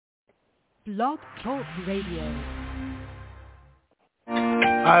Blog Talk Radio.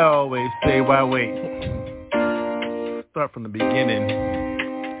 I always say, why wait? Start from the beginning.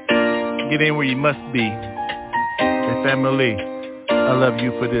 Get in where you must be. And family, I love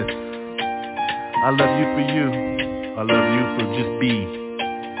you for this. I love you for you. I love you for just be.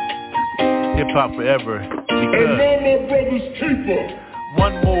 Hip-hop forever. Because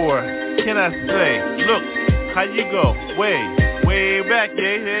one more, can I say, look, how you go? Way back,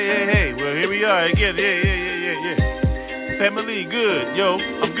 hey. Well, here we are again, yeah. Family, good, yo,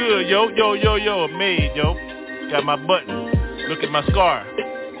 I'm good, yo, I'm made, yo. Got my button, look at my scar.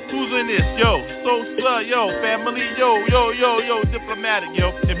 Who's in this, yo, yo, family, yo, diplomatic,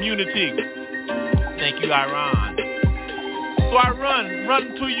 yo, immunity. Thank you, Iran. So I run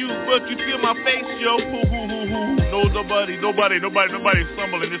to you, but you feel my face, yo, hoo. No, nobody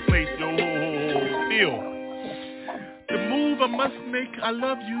stumble in this place, yo, feel. The move I must make, I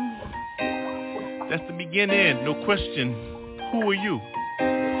love you. That's the beginning, no question. Who are you?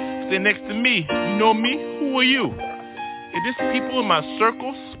 Stay next to me, you know me, who are you? If this people in my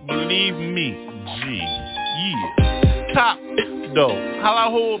circles, believe me, yeah. Top, though, how I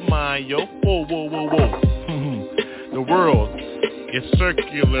hold mine, yo, whoa. The world is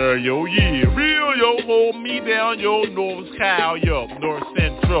circular, yo, yeah. Real, yo, hold me down, yo, North Cal, yo, North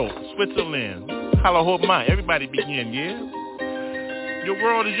Central, Switzerland. How I hold mine, everybody begin, yeah? Your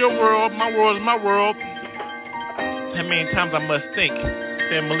world is your world, my world is my world. How many times I must think,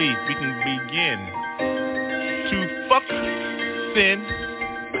 family, we can begin to fuck sin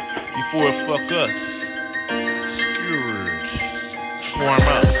before it fuck us. Scourge, swarm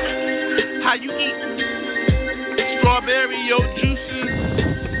up. How you eat strawberry, yo, juices?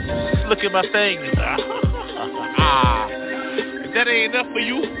 Look at my things. If that ain't enough for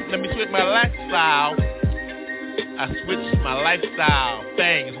you, let me switch my lifestyle. I switched my lifestyle.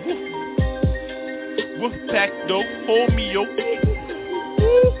 Things. Woof pack, dope, hold me, yo.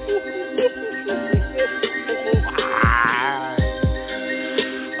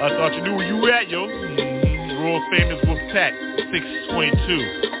 I thought you knew where you were at, yo. World famous Wolf Pack, 622.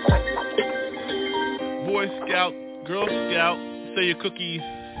 Boy Scout, Girl Scout, say your cookies.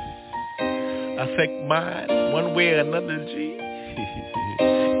 I take mine one way or another, G.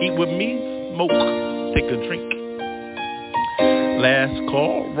 Eat with me, smoke, take a drink. Last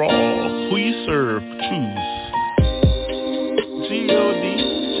call, raw. Who you serve? Choose.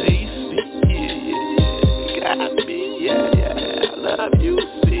 G-O-D-J-C. Yeah. Got me. Yeah. I love you.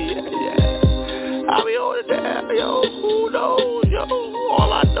 See. Yeah. I'll be on it down, yo. Who knows, yo?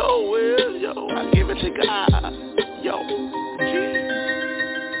 All I know is, yo, I give it to God. Yo. G-O-D-J-C.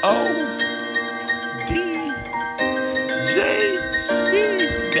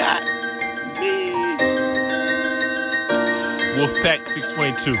 Got me. Wolfpack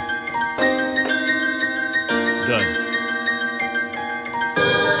 622. Done.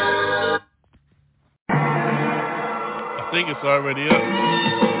 I think it's already up.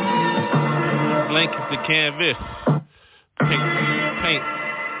 Blank is the canvas.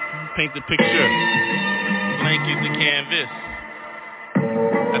 Paint the picture. Blank is the canvas.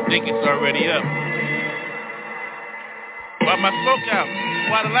 I think it's already up. Why my smoke out?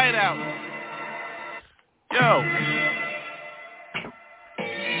 Why the light out? Yo.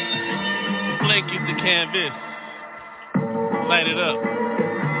 Blank is the canvas. Light it up.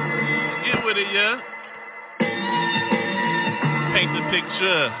 Get with it, yeah. Paint the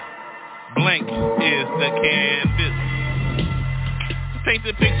picture. Blank is the canvas. Paint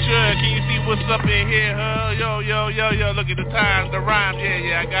the picture. Can you see what's up in here, huh? Yo. Look at the time, the rhyme.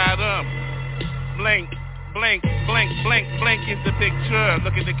 Yeah, I got them. Blank is the picture.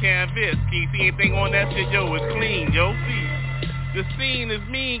 Look at the canvas. Can you see anything on that shit? Yo, it's clean, yo. See. The scene is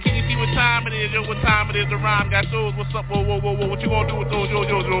mean. Can you see what time it is? Yo, what time it is? The rhyme got those. What's up? Whoa. What you gonna do with those? Yo.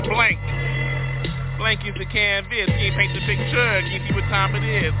 Blank is the canvas. Can you paint the picture? Can you see what time it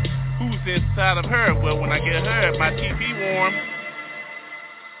is? Who's inside of her? Well, when I get her, my TV warm.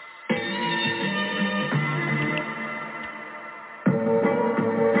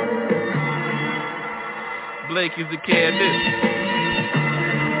 Blake is the canvas.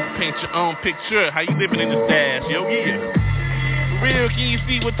 Paint your own picture. How you living in the stash? Yo, yeah. Real, can you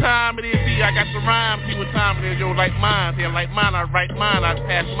see what time it is? See, I got the rhyme, see what time it is, yo, like mine. See, I like mine, I write mine, I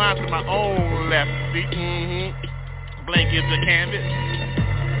pass mine to my own left. See, Blank is the canvas.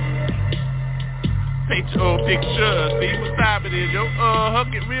 Paint your own picture, see what time it is, yo.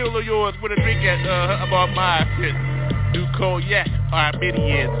 Get real of yours with a drink at, about my shit. New cognac,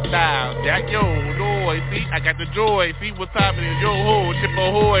 Armenian style, Jack, yo, joy, see, I got the joy, see what time it is, yo, ho, chip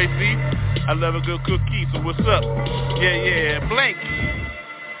ahoy, see. I love a good cookie, so what's up? Yeah, Blank.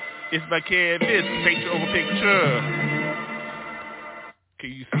 It's my canvas, picture over picture.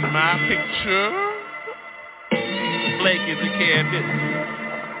 Can you see my picture? Blank is the canvas.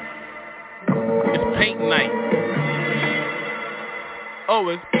 It's paint night. Oh,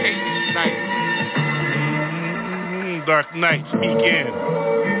 it's paint night. Dark night, speaking.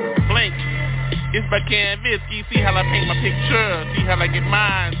 Blank. It's my canvas, you see how I paint my picture, see how I get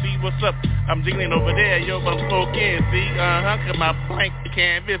mine, see what's up, I'm jiggling over there, yo, but I'm smoking, see, cause my blank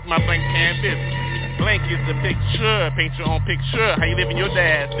canvas, my blank canvas, blank is the picture, paint your own picture, how you living your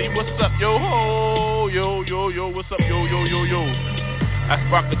dad, see what's up, yo, ho, yo, what's up, yo, I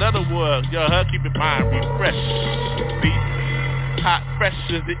spark another word, yo, keep your mind refreshed, see, hot, fresh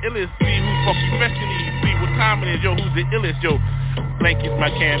is the illest, see, who's funky fresh in these, see what time it is, yo, who's the illest, yo, blank is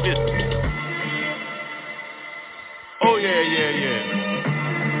my canvas. Oh, yeah.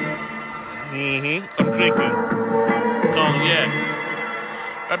 I'm drinking cognac.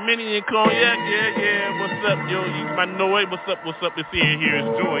 A mini and cognac, yeah. What's up, yo? You might know it. What's up? It's here. It's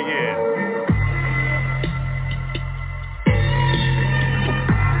joy, yeah.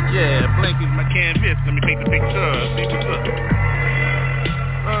 Yeah, blank is my canvas. Let me paint the picture. See what's up.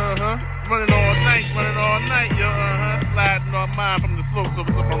 Running all night, yo. Sliding on mine from the slope. So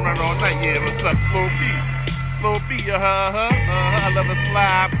what's up? I'm running all night, yeah. What's up? Slow beat. Slow beat, I love a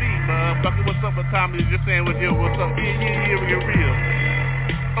slide beat, motherfucker. What's up with Tommy? Just saying with you, what's up? Yeah, we get real.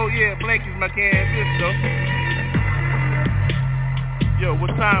 Oh yeah, blank is my canvas, though. Yo,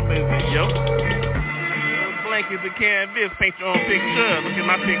 what time is it, yo? Blank is the canvas, paint your own picture. Look at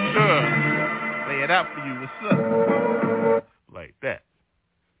my picture. Lay it out for you, what's up? Like that.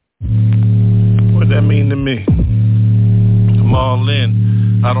 What that mean to me? I'm all in.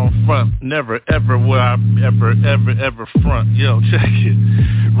 I don't front, never, ever will I ever front. Yo, check it,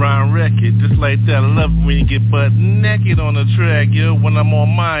 rhyme record, just like that. I love it when you get butt naked on the track, yo. When I'm on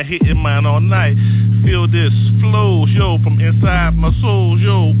mine, hitting mine all night. Feel this flows, yo, from inside my soul,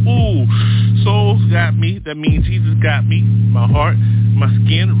 yo. Ooh, soul's got me, that means Jesus got me. My heart, my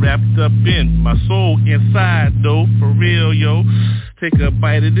skin wrapped up in my soul inside, though, for real, yo. Take a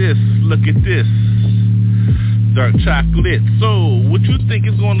bite of this, look at this. Dark chocolate. So, what you think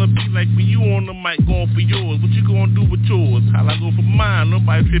it's gonna be like when you on the mic going for yours? What you gonna do with yours? How I go for mine?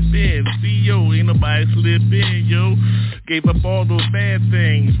 Nobody trip in. See, yo, ain't nobody slip in, yo. Gave up all those bad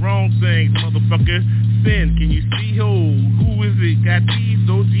things, wrong things, motherfucker. Sin, can you see, yo? Who is it? Got these,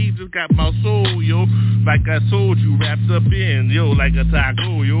 though. Jesus got my soul, yo. Like I told you, wrapped up in, yo, like a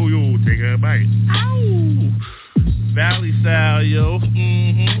taco, yo. Take a bite. Ow! Valley style, yo,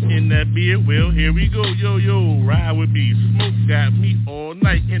 in that beer, well, here we go, yo, ride with me, smoke got me all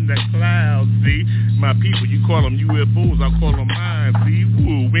night in the clouds, see, my people, you call them UFOs, I call them mine, see,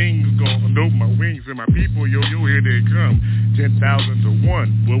 woo, wings gone, no, my wings and my people, yo, here they come, 10,000 to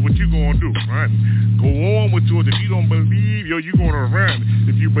 1, well, what you gonna do, run, go on with yours, if you don't believe, yo, you gonna run,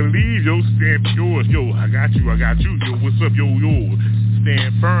 if you believe, yo, stand for yours, yo, I got you, yo, what's up, yo,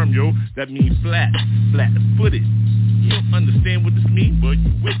 stand firm, yo, that means flat-footed. You don't understand what this means, but you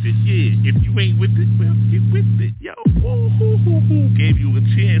with it, yeah. If you ain't with it, well, get with it, yo. Woo. Gave you a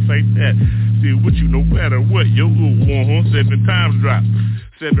chance like that. See what you no matter what, yo. 7 times drop,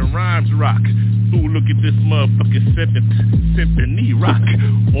 7 rhymes rock. Ooh, look at this motherfucking 7th symphony rock.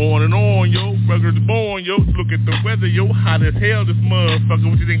 On and on, yo. Ruggers born, yo. Look at the weather, yo. Hot as hell, this motherfucker.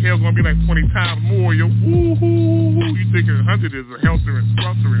 What you think hell gonna be like 20 times more, yo? Woo. You thinking 100 is a helter and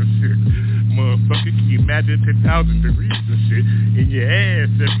swelter and shit. Motherfucker, can you imagine 10,000 degrees and shit in your ass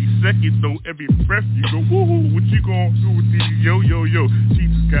every second, though, every breath you go, woo, what you gonna do with these, yo,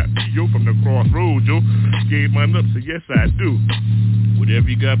 Jesus got me, yo, from the crossroads, yo, gave mine up, so yes, I do, whatever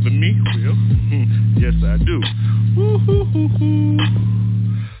you got for me, well, yes, I do, woo-hoo-hoo-hoo.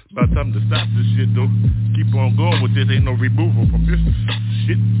 About time to stop this shit, though. Keep on going with this. Ain't no removal from this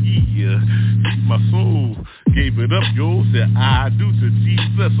shit. Yeah. My soul gave it up, yo. Said I do to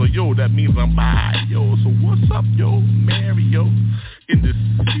Jesus. So, yo, that means I'm by, yo. So, what's up, yo? Mary, yo. In the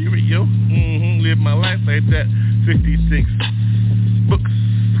spirit, yo. Live my life like that. 56 books,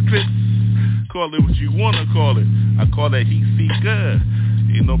 clips. Call it what you want to call it. I call that heat seeker.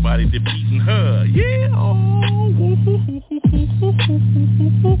 Ain't nobody defeating her. Yeah.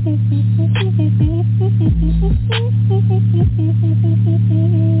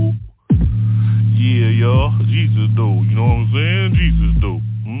 Yeah, y'all. Jesus, though. You know what I'm saying? Jesus, though.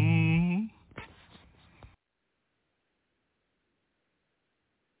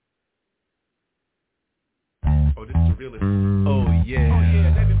 Oh, this is the realest. Oh,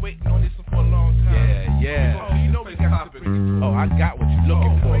 yeah. They've been waiting on this for a long time. Yeah. Oh, you know we got to Oh, I got what you're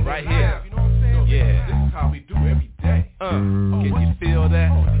looking for right here. You know what I'm saying? Yeah. This is how we do every day. Can you feel that?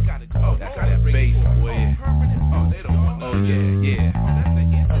 Oh, you gotta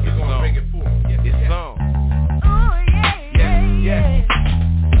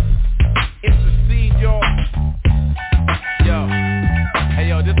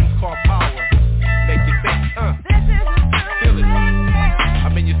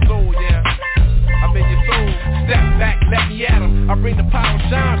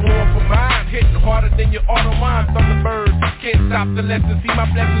the lesson, see my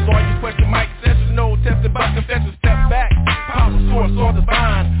blessings. All you question my exception, no tested by confession. Step back, power source, all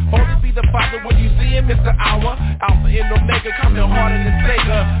divine. Holy be the Father when you see him, it's the hour. Alpha and Omega, coming harder than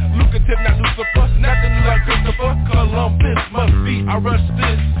Sega. Lucrative, not Lucifer, nothing new like Christopher Columbus. Must be, I rush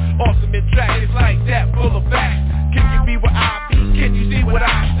this ultimate track, it's like that, full of facts. Can you be what I be? Can you see what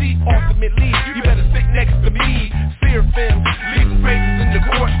I see? Ultimately, you better sit next to me. Seraphim, leading praises in the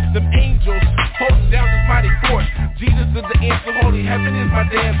court. Them angels holding down this mighty fort. Jesus is the answer, holy heaven is my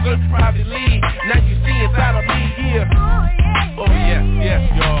dancer. Privately, now you see inside of me, yeah. Oh yes, yes,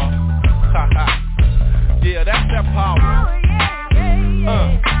 y'all. Ha ha. Yeah, that's that power.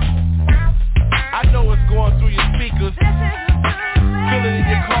 I know it's going through your speakers. Feel it in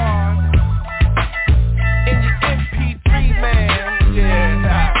your car. In your MP3, man.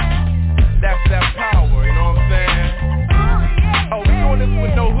 Yeah, that's that power, you know what I'm saying? Oh, we doing this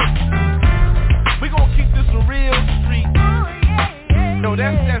with no hooks. We gonna keep this a real street. No,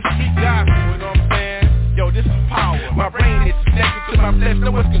 that's that street gospel, you know what I'm saying? Yo, this is power. My brain is connected to my flesh,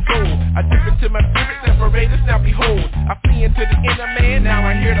 no one's control. I dip into my spirit, separate us, now behold. I flee into the inner man, now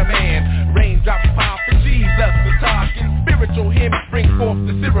I hear the man. Raindrops pile for Jesus, the talking. Spiritual hymns bring forth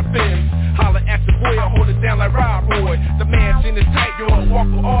the seraphims. Holler at the boy, I hold it down like Rob Roy. The mansion is tight, yo, I walk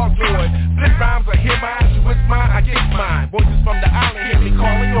with all joy. Flip rhymes, I hear mine, you it's mine, I get mine. Voices from the island, hear me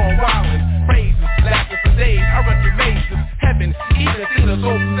calling on wildin'. Praises, laughter for days, I run through mazes. Heaven, even seen us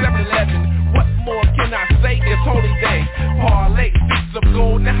over 7-Eleven. What more can I say? It's holy day. Parlay, streets of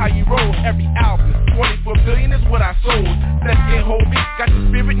gold, now how you roll. Every album, 24 billion is what I sold. Flesh can't hold me, got the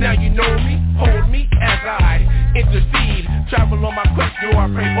spirit, now you know me. Hold me as I intercede. Travel on my quest, yo, I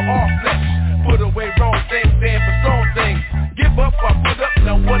pray for all flesh. Put away wrong things, stand for strong things. Give up or put up,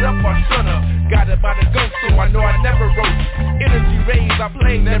 now what up or shut up. Got it by the ghost, so I know I never wrote. Energy rays I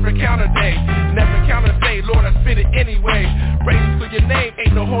play, never count a day. Never count a day, Lord, I spit it anyway. Praise to your name,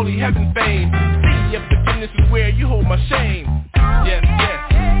 ain't no holy heaven fame. See if forgiveness is where you hold my shame. Yes, yes.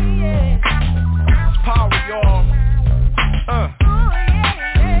 It's power, y'all.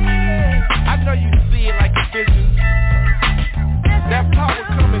 I know you see it like a vision. That power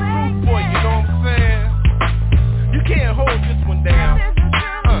coming through for you, you know what I'm saying? You can't hold this one down.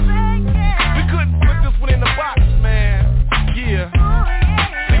 We couldn't put this one in the box, man. Yeah.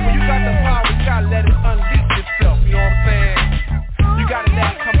 See, when you got the power, you gotta let it unleash itself, you know what I'm saying? You gotta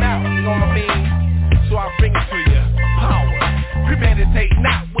let it come out, you know what I mean? So I bring it to you. Power. Premeditate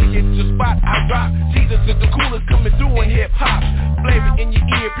not when you hit your spot. I drop. Jesus is the coolest coming through in hip-hop. Flavor in your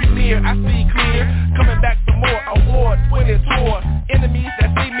ear, premiere, I see clear. Coming back for more award, winning tour. Enemies that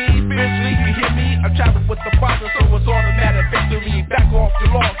see me, spiritually, you hear me? I travel with the Father, so it's automatic victory. Back off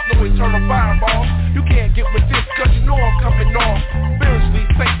the loss, no eternal fireball. You can't get with this, cause you know I'm coming off. Spiritually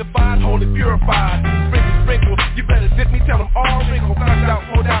sanctified, holy purified. Sprinkle, sprinkle, you better dip me, tell them all wrinkle. Flash out,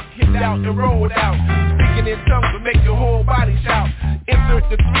 hold out, hit out, and roll out. Speaking in tongues will make your whole body shout. Insert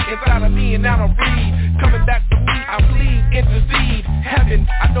the 3 inside of me and now I'm free. Coming back to me, I bleed, intercede. Heaven,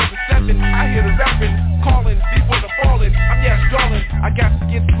 I know the 7, I hear the rapping. Calling, before the falling, I'm yes, yawling. I got to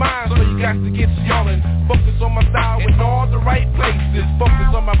get mine, so you got to get yawling. Focus on my style in all the right places.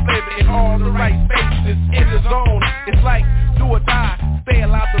 Focus on my flavor in all the right spaces. In the zone, it's like do or die. Stay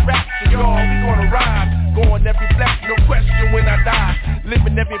alive the rap, so y'all, we gonna ride. Going every black, no question when I die.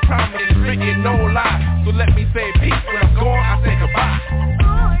 Living every promise, written, no lie. So let me say peace, when I'm gone, I say goodbye.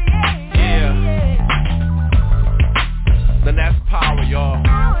 Yeah. Then that's power, y'all.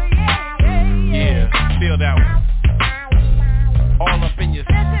 Yeah, feel that one. All up in your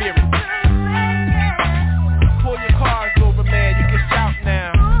spirit. Pull your cars over, man, you can shout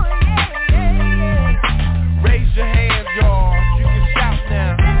now. Raise your hands, y'all, you can shout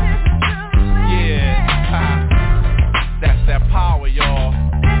now. Yeah, that's that power, y'all.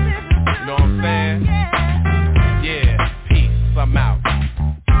 You know what I'm saying? Yeah, peace, I'm out.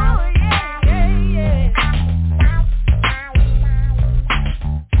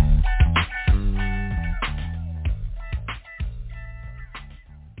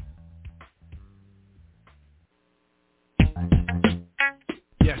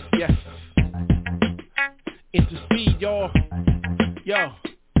 Yes. Intercede, y'all. Yo.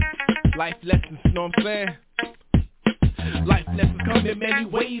 Life lessons, you know what I'm saying? Life lessons come in many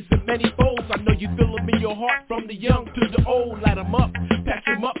ways and many folds. I know you feel them in your heart from the young to the old. Light them up, patch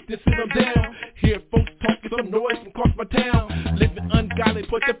them up, then sit them down. Hear folks talking some noise from across my town. Living ungodly,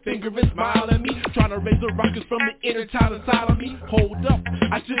 put their finger and smile at me. Trying to raise the rockets from the inner child inside of me. Hold up,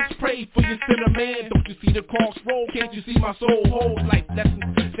 I just pray pray for your sinner man. Don't you see the cross roll? Can't you see my soul hold life lessons?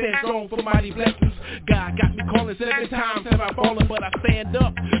 Stand strong for mighty blessings. God got me calling 7 times have I fallen, but I stand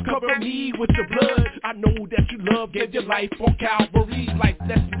up. Cover me with your blood. I know that you love, gave your life on Calvary. Life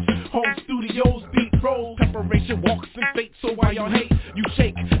lessons, home studios, beat roll, preparation, walks and fate. So while y'all hate, you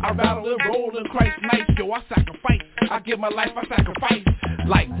shake. I rattle and roll in Christ's life. Yo, I sacrifice. I give my life, I sacrifice.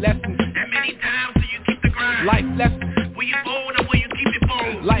 Life lessons. How many times do you keep the grind? Life lessons. Will you bold or will you keep it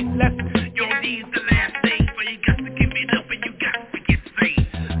bold? Life lessons. Your deeds the last thing, so you got to give it up and you got to get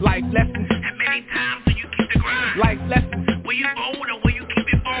saved. Life lessons. How many times do you keep the grind? Life lessons. Will you bold or will you keep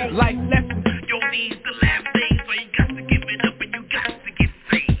it bold? Life lessons. Your deeds the last thing, so you got to give it up and you got to get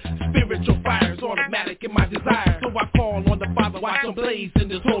saved. Spiritual fire is automatic in my desire, so I call on the Father, watch him blaze in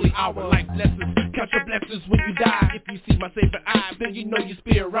this holy hour. Life lessons. Count your blessings when you die. If you see my Savior eye, then you know your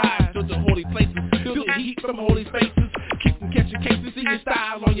spirit rise to the holy places. Feel the heat from holy spaces. Kicking, catching cases, see your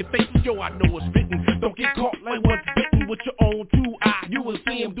style on your faces. Yo, I know it's written. Don't get caught like what's bitten with your own 2 eye. You will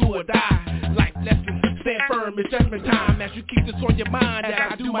see him do or die. Life lessons. Stand firm, it's judgment time. As you keep this on your mind, as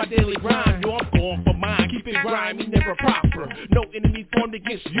I do my daily grind. Yo, I'm going for mine. Keep it grimy, never prosper. No enemy formed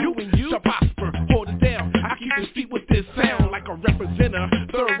against you and you shall prosper. Hold it down. I keep the street with this sound like a representer.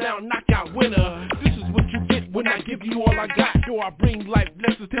 3rd round knockout winner. This is what you get when I give you all I got. Yo, I bring life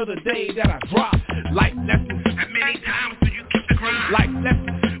lessons till the day that I drop. Life lessons. How many times do you keep the grind? Life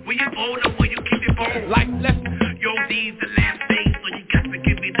lessons. Will you bold or will you keep it bold? Life lessons. Your deeds the last thing, so you got to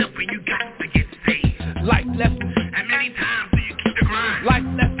give it up and you got to get saved. Life lessons. How many times do you keep the grind? Life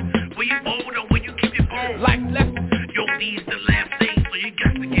lessons. Will you bold or will you keep it bold? Life lessons. Your deeds the last thing, so you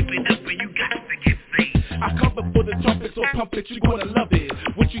got to give it up and you got to get saved. I come before the trumpet, so pump it, you're gonna love it.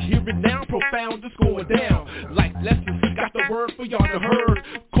 What you hearing now, profound, it's going down. Life lessons, got the word for y'all to heard.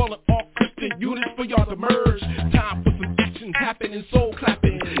 Calling all Christian units for y'all to merge. Time for some action happening, soul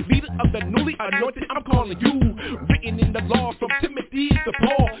clapping. Leader of the newly anointed, I'm calling you. Written in the law from Timothy to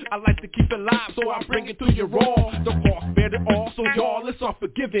Paul. I like to keep it live, so I bring it to you raw. The cross bear it all, so y'all it's all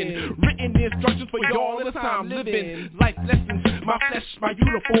forgiven. Written instructions for y'all in the time living. Life lessons, my flesh, my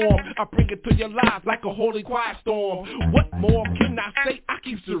uniform. I bring it to your lives like a holy quiet storm. What more can I say? I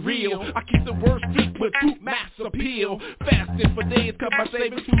keep it real. I keep the word street with true mass appeal. Fasting for days, cause my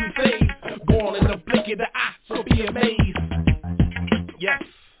Savior truly saves. Gone in the blink of the eye, so be amazed. Yes.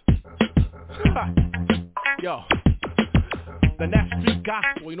 Yo. The next street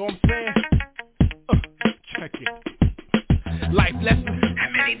gospel, you know what I'm saying? Check it. Life lessons. How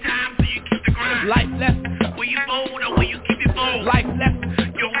many times do you keep the grind? Life lessons. Will you bold or will you keep it bold? Life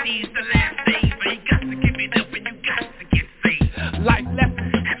lessons. Your deeds the last thing, so you got to give it up and you got to get saved. Life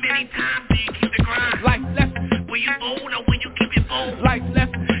lessons. How many times do you keep the grind? Life lessons. Will you bold or will you keep it bold? Life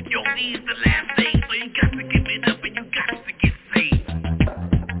lessons. Your deeds the last thing, so you got to give it up and you got to get saved.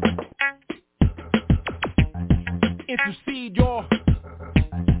 Intercede, y'all.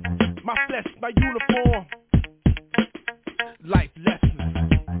 My flesh, my uniform. Life lessons.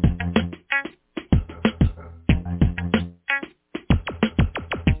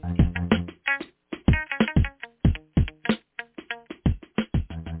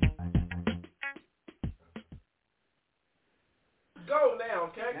 Go now,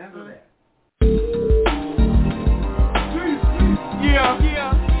 okay? Handle that. Yeah.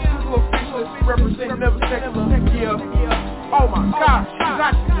 This little fish representing never secular. Yeah. Oh my gosh, you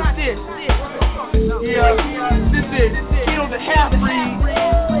got to do this. Yeah. This is Kill the Half-Breed.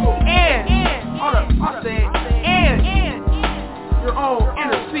 And, hold up, I said, and your own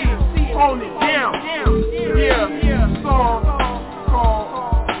inner city, hold it down. Yeah. Song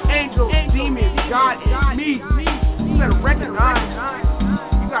called Angel, Demons, God, and Me. You better recognize.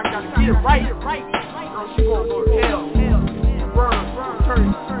 You gotta get it right. Or she gonna go to hell. Burn, turn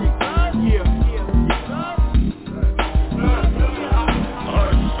it. Yeah.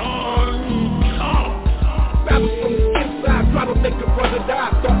 Battle from the inside, try to make a brother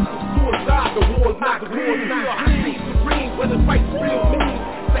die. Thoughts of suicide, the war's not the war. I see supreme, whether fight's real mean.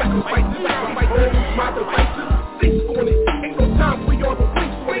 Sacrifice, my devices. Think on it, ain't no time for y'all to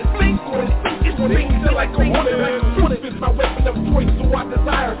think on it. It's things that like a hornet. Truth is my weapon of choice, so I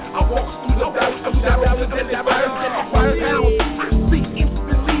desire. I walk through the valley of shadows and deadly fire. I fire down, I see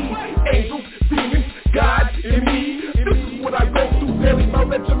instantly. Angels, demons, God, and me. This is what I go through daily, my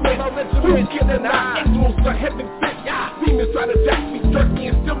regiment. Who can deny? Angels are heaven sent. Demons try to jack me, jerk me,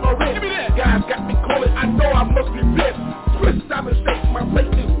 and steal my rent. God's got me calling, I know I must repent. Twist, I'm in shape, my plate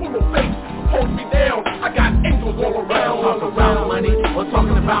is full of faith. Hold me down, I got angels all around. Talk about money, or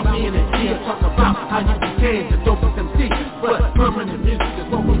talking about being a G, or talk about how you became the dopest MC. But permanent music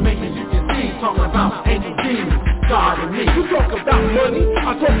is what we're making, you can see. Talking about angel demons, God and me. You talk about money,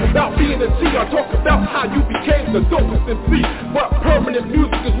 I talk about being a G, I talk about how you became the dopest MC. But permanent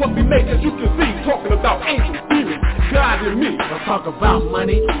music is what we make, as you can see. Talking about angels, demons, God and me. Or talk about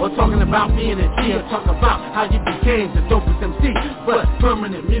money, or talking about being a G, or talk about how you became the dopest MC. But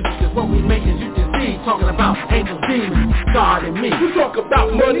permanent music is what we make, as you can see. Talking about angels, demons, God and me. You talk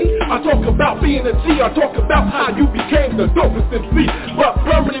about money, I talk about being a G, I talk about how you became the dopest MC. But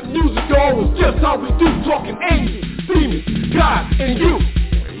permanent music, y'all, was just how we do. Talking angels, demons, God and you.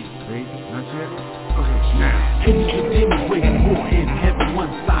 Now, angels and demons waiting more in heaven,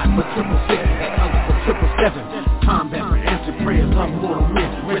 one side but 666, the other for 777. Combat for answered prayers of mortal men,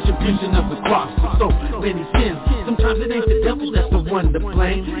 retribution of the cross for so many sins. Sometimes it ain't the devil that's the one to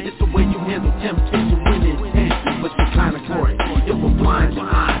blame, it's the way you handle temptation when it came. But you're kind of glory, it will blind your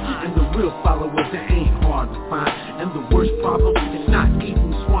eyes, and the real followers, it ain't hard to find. And the worst problem is not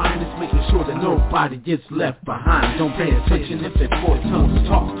eating swine, it's making sure that nobody gets left behind. Don't pay attention if their four tongues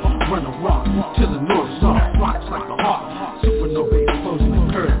talk. Run a rock to the north, soft rocks like a hawk. Supernova explosion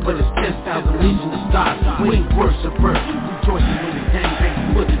occurs, but it's 10,000 legion of stars. Wing worshippers, rejoicing when the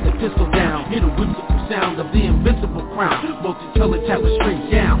gang put the pistol down. Hear the whimsical sound of the invincible crown. Multi-colored tapestry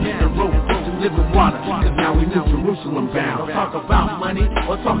down, and rope frozen living water. Cause now we move Jerusalem bound. Or talk about money,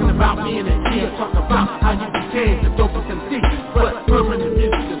 or talking about being a G, or talk about how you became the dopest MC. But permanent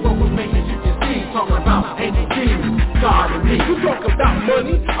music is what we make, as you can see. Talking about angels, demons, God and me. You talk about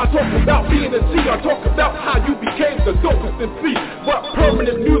money, I talk about being a G, I talk about how you became the dopest MC. But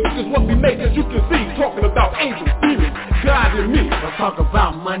permanent music is what we make, as you can see. Talking about angels, demons, God and me. Or talk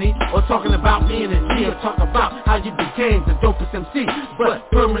about money, or talking about being a G, or talk about how you became the dopest MC.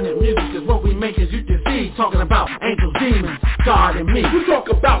 But permanent music is what we make, as you can see. Talking about angels, demons, God and me. You talk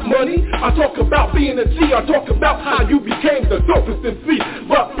about money, I talk about being a G, I talk about how you became the dopest MC.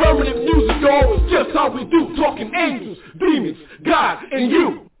 But permanent music, y'all, is just how we do. Talking angels, demons, God and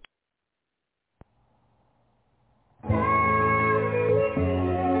you.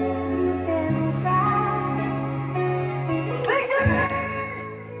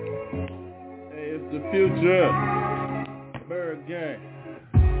 Hey, it's the future. ByrdGang.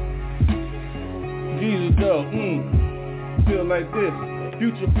 Jesus though, feel like this.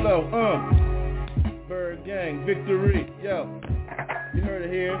 Future flow, ByrdGang, victory, yo. You heard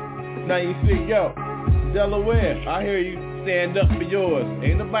it here. Now you see, yo, Delaware, I hear you. Stand up for yours.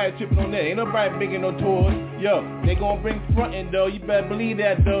 Ain't nobody tripping on that. Ain't nobody bringing no tours. Yo, they gonna bring frontin' though. You better believe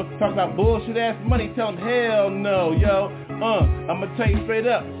that though. Talk about bullshit ass money. Tell them hell no, yo. I'ma tell you straight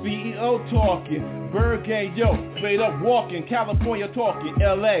up. CEO talking. ByrdGang, yo. Straight up walking. California talking.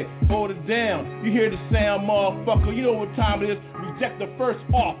 LA, hold it down. You hear the sound, motherfucker. You know what time it is. Reject the first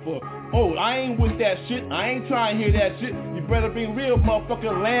offer. Oh, I ain't with that shit. I ain't trying to hear that shit. You better bring real motherfucking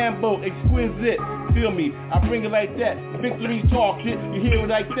Lambo, exquisite. Feel me? I bring it like that. Victory talk shit. You hear it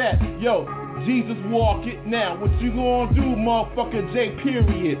like that. Yo, Jesus walk it. Now, what you gonna do, motherfucker J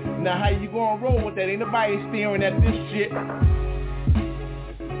period? Now, how you gonna roll with that? Ain't nobody staring at this shit.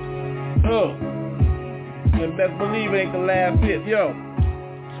 And best believe it ain't the last hit. Yo,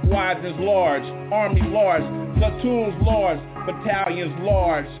 squadrons large, army large, platoons large, battalions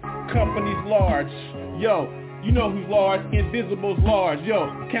large, companies large. Yo, you know who's large? Invisible's large. Yo,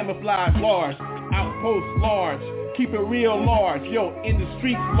 camouflage large, outposts large, keep it real large. Yo, in the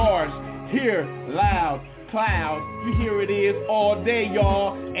streets large, here loud, clouds. You hear it is all day,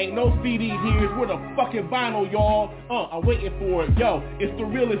 y'all. Ain't no CDs here. It's with a fucking vinyl, y'all. I'm waiting for it. Yo, it's the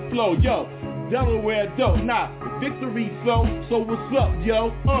realest flow. Yo, Delaware dope, nah, victory so what's up,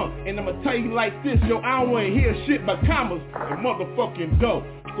 yo, and I'ma tell you like this, yo, I don't wanna hear shit but commas and motherfucking dope,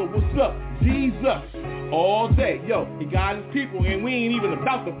 so what's up, Jesus, all day, yo, he got his people, and we ain't even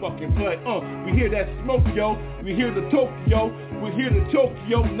about to fucking play, we hear that smoke, yo, we hear the Tokyo, we hear the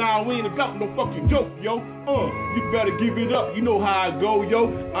Tokyo, nah, we ain't about no fucking joke, yo, you better give it up, you know how I go,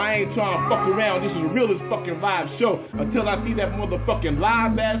 yo, I ain't trying to fuck around, this is the realest fucking live show, until I see that motherfucking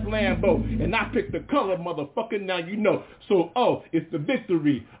live ass Lambo, and I pick the color, motherfucker, now you know, so, it's the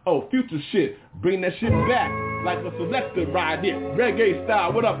victory, future shit, bring that shit back, like a selector ride it, reggae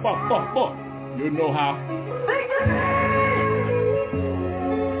style, what up, fuck, you know how.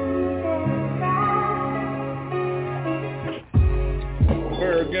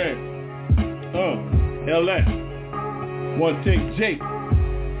 ByrdGang, LA, one take Jake,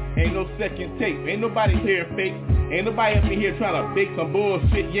 ain't no second tape, ain't nobody here fake, Ain't nobody up in here trying to bake some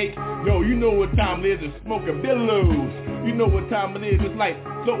bullshit, yay. Yo, you know what time it is, it's smoking billows. You know what time it is, it's like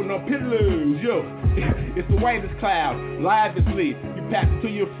floating on pillows, yo. It's the whitest cloud, lively. You pass it to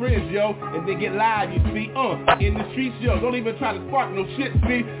your friends, yo, and then get live, you see, in the streets, yo. Don't even try to spark no shit,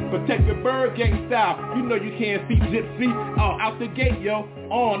 see. Protect the ByrdGang style. You know you can't see gypsy. Out the gate, yo.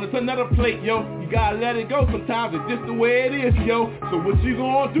 It's another plate, yo. You gotta let it go. Sometimes it's just the way it is, yo. So what you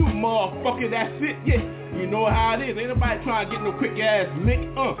gonna do, motherfucker? That's it, yeah. You know how it is. Ain't nobody trying to get no quick ass lick.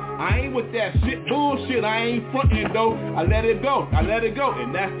 I ain't with that shit bullshit. I ain't frontin' though. I let it go. And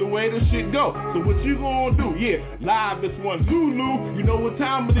that's the way the shit go. So what you gonna do? Yeah, live this one Zulu. You know what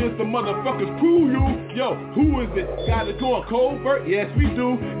time it is. The motherfuckers crew you. Yo, who is it? Got to go a covert? Yes, we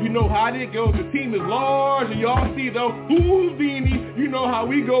do. You know how it goes. The team is large. And y'all see though. Who's Beanie? You know how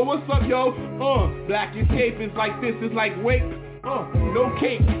we go. What's up, yo? Black and cape is like this. It's like wait. No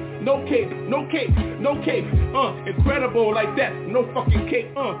cape. Incredible like that, no fucking cake,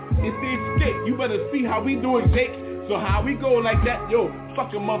 it's the escape, you better see how we do it, Jake. So how we go like that, yo,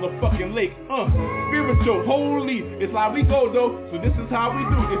 fuck a motherfucking lake, spiritual, holy, it's how we go though, so this is how we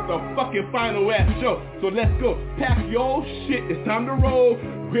do, it's the fucking final ass show, so let's go, pack your shit, it's time to roll,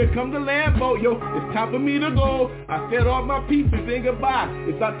 here come the Lambo, yo, it's time for me to go, I said all my pieces and goodbye,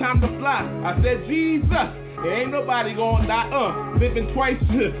 it's our time to fly, I said Jesus. There ain't nobody gonna die, living twice,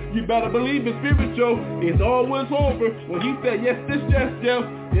 you better believe it's spiritual, it's always over, when he said yes, this, yes,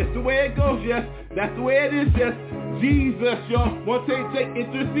 that's the way it goes, yes, that's the way it is, yes, Jesus, yo, one take,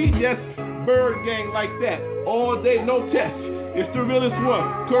 intercede, yes, ByrdGang like that, all day, no test, it's the realest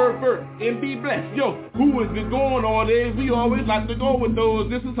one, Curvert, and be blessed, yo, who is it going all days, we always like to go with those,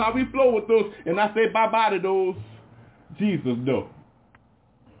 this is how we flow with those, and I say bye-bye to those, Jesus, no.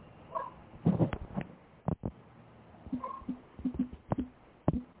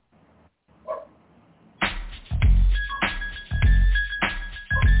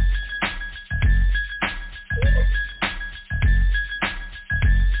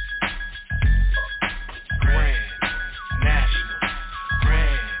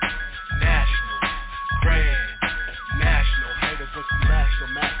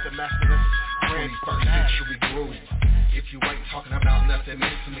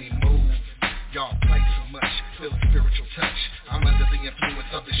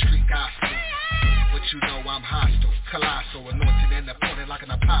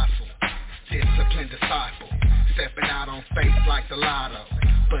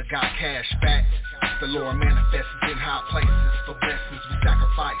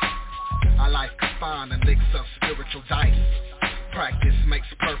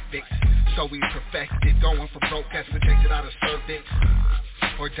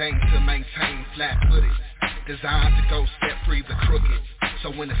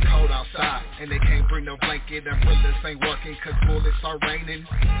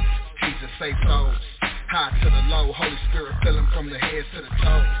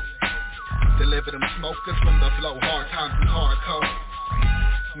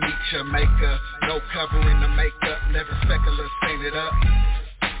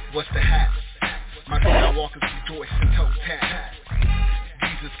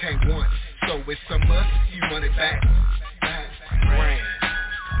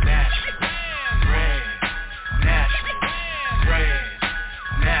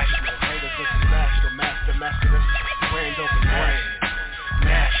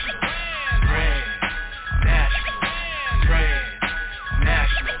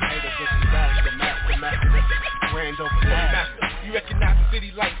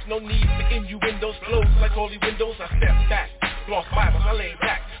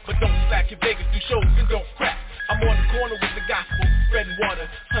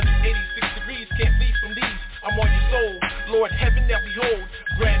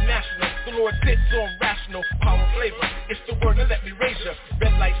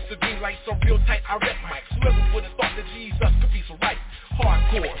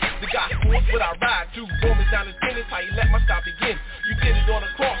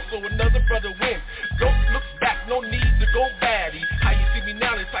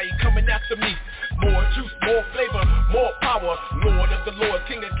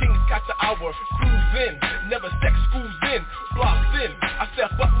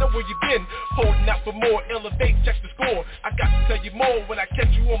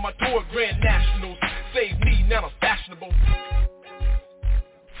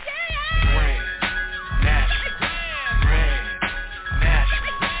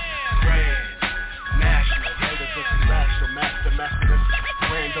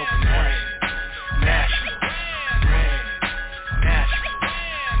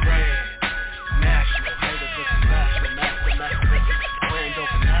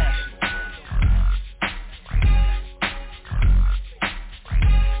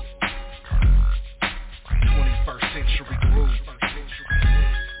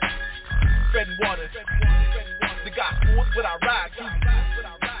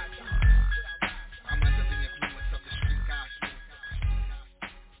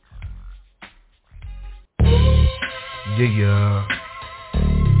 Yeah,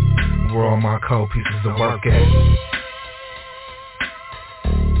 where all my cold pieces of work at?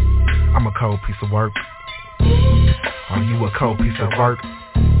 I'm a cold piece of work. Are you a cold piece of work?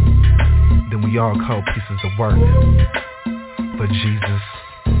 Then we all cold pieces of work for Jesus.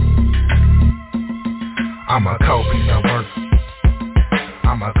 I'm a cold piece of work.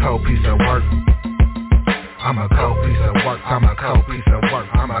 I'm a cold piece of work. I'm a cold piece of work. I'm a cold piece of work.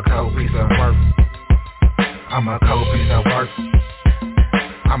 I'm a cold piece of work. I'm a cold piece of work.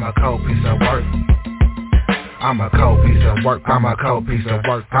 I'm a cold piece of work. I'm a cold piece of work. I'm a cold piece of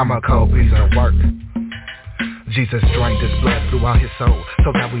work. I'm a cold piece of work. Jesus drained his blood throughout his soul,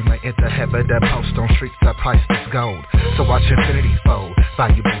 so that we may enter heaven that post on streets of priceless gold. So watch infinity fold,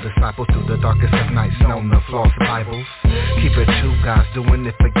 valuable disciples through the darkest of nights, known the false Bibles. Keep it true, God's doing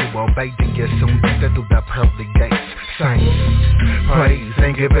it for you, obey, then get soon enter through the pearly gates. Saints, praise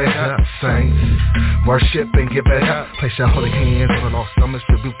and give it up, saints. Worship and give it up. Place your holy hands on the lost stomachs,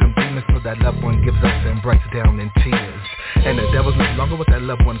 rebuke them demons till that loved one gives us and breaks down in tears. And the devil's no longer what that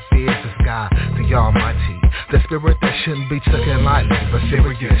loved one fears. It's God, the Almighty, the spirit that shouldn't be taken lightly, but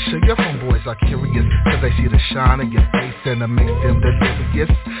serious. Sure, your homeboys are curious, cause they see the shine in your face and it makes them delirious.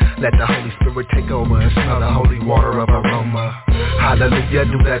 Let the Holy Spirit take over and smell the holy water of aroma. Hallelujah,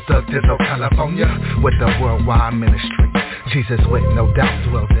 do that thug Dizzle, California, with the worldwide ministry. Jesus with no doubt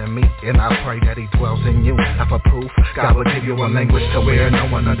dwells in me, and I pray that he dwells in you. Now for proof, God will give you a language to where no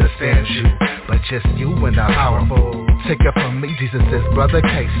one understands you, but just you and the powerful. Take it from me, Jesus is brother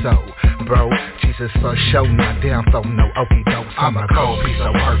Queso. Bro, Jesus for show, not down for no okie dokes. I'm a cold piece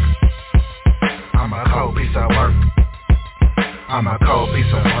of work. I'm a cold piece of work. I'm a cold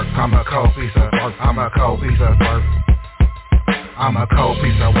piece of work. I'm a cold piece of work. I'm a cold piece of work. I'm a cold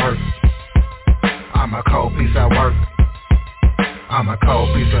piece of work. I'm a cold piece of work. I'm a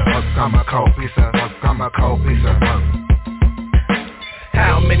cold piece of work. I'm a cold piece of work. I'm a cold piece of work.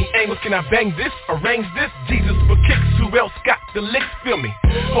 How many angles can I bang this, arrange this? Jesus for kicks, who else got the licks, feel me?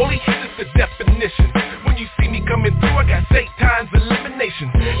 Holy heat is the definition. When you see me coming through, I got Satan's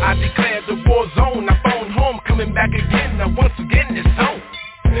elimination. I declare the war zone, I phone home, coming back again, now once again it's home.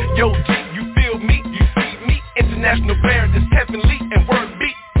 Yo G, you feel me, you see me, international player that's heavenly and word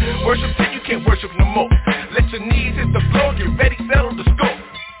beat. Worship till you can't worship no more. Let your knees hit the floor, get ready, settle the score.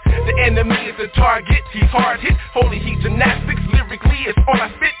 The enemy is the target, he's hard hit. Holy heat gymnastics, lyrically it's all I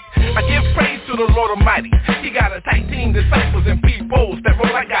spit. I give praise to the Lord Almighty. He got a tight team, disciples and peoples that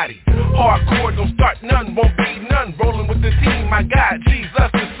roll like Gotti. Hardcore, don't start none, won't be none. Rolling with the team, my God, Jesus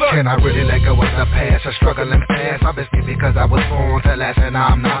the Son. Can I really let go of the past? I'm struggling fast, obviously because I was born to last. And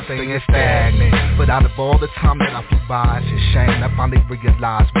I'm not saying it's stagnant, but out of all the time that I flew by, it's a shame I finally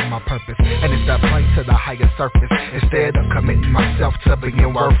realized what my purpose. And it's to play to the higher surface, instead of committing myself to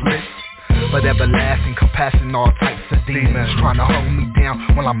being worthless. But everlasting compassion, all types of demons trying to hold me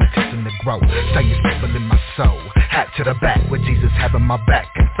down while I'm attempting to grow. Staying stable in my soul, hat to the back with Jesus having my back.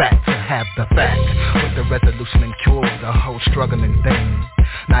 In fact, to have the fact with the resolution and cure the whole struggling thing.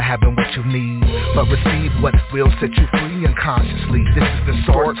 Not having what you need, but receive what will set you free unconsciously. This is the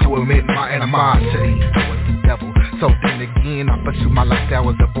sword to admit my animosity towards the devil. So then again, I pursue my lifestyle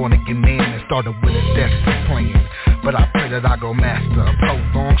as a born-again man and started with a desperate plan. But I pray that I go master,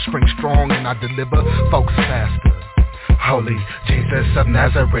 prolong, spring strong, and I deliver folks faster. Holy Jesus of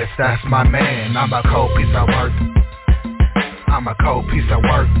Nazareth, that's my man. I'm a cold piece of work. I'm a cold piece of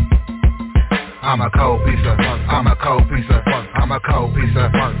work. I'm a cold piece of work. I'm a cold piece of work. I'm a cold piece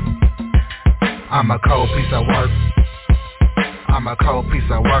of work. I'm a cold piece of work. I'm a cold piece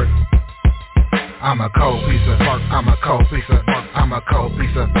of work. I'm a cold piece of work. I'm a cold piece of work. I'm a cold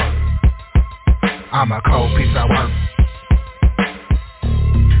piece of work. I'm a cold piece of work.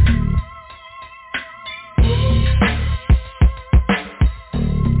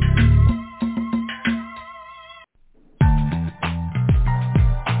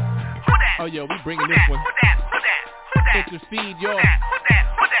 Oh yo, we bringing this one. Intercede, yo.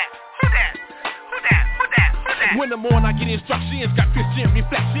 When I'm on, I get instructions, got Christian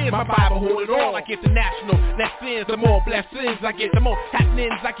reflections. My Bible hold it all. I get the national lessons, the more blessings I get, the more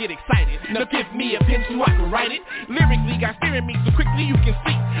happenings I get excited. Now give me a pen so I can write it. Lyrically, got steering me so quickly you can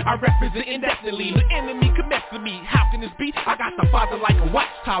see. I represent indefinitely. The enemy can mess with me. How can this be? I got the Father like a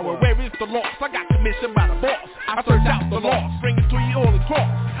watchtower. Where is the lost? I got commissioned by the boss. I search out the lost, bring it to you all across.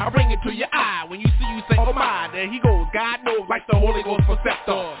 I bring it to your eye. When you see, you say, oh my, there he goes. God knows, like the Holy Ghost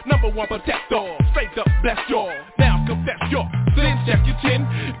protector. Number one protector. Straight up bless y'all. Now confess your sins, check your chin.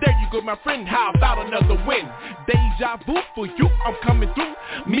 There you go, my friend. How about another win? Deja vu for you. I'm coming through.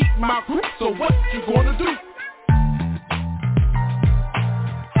 Meet my crew. So what you gonna do?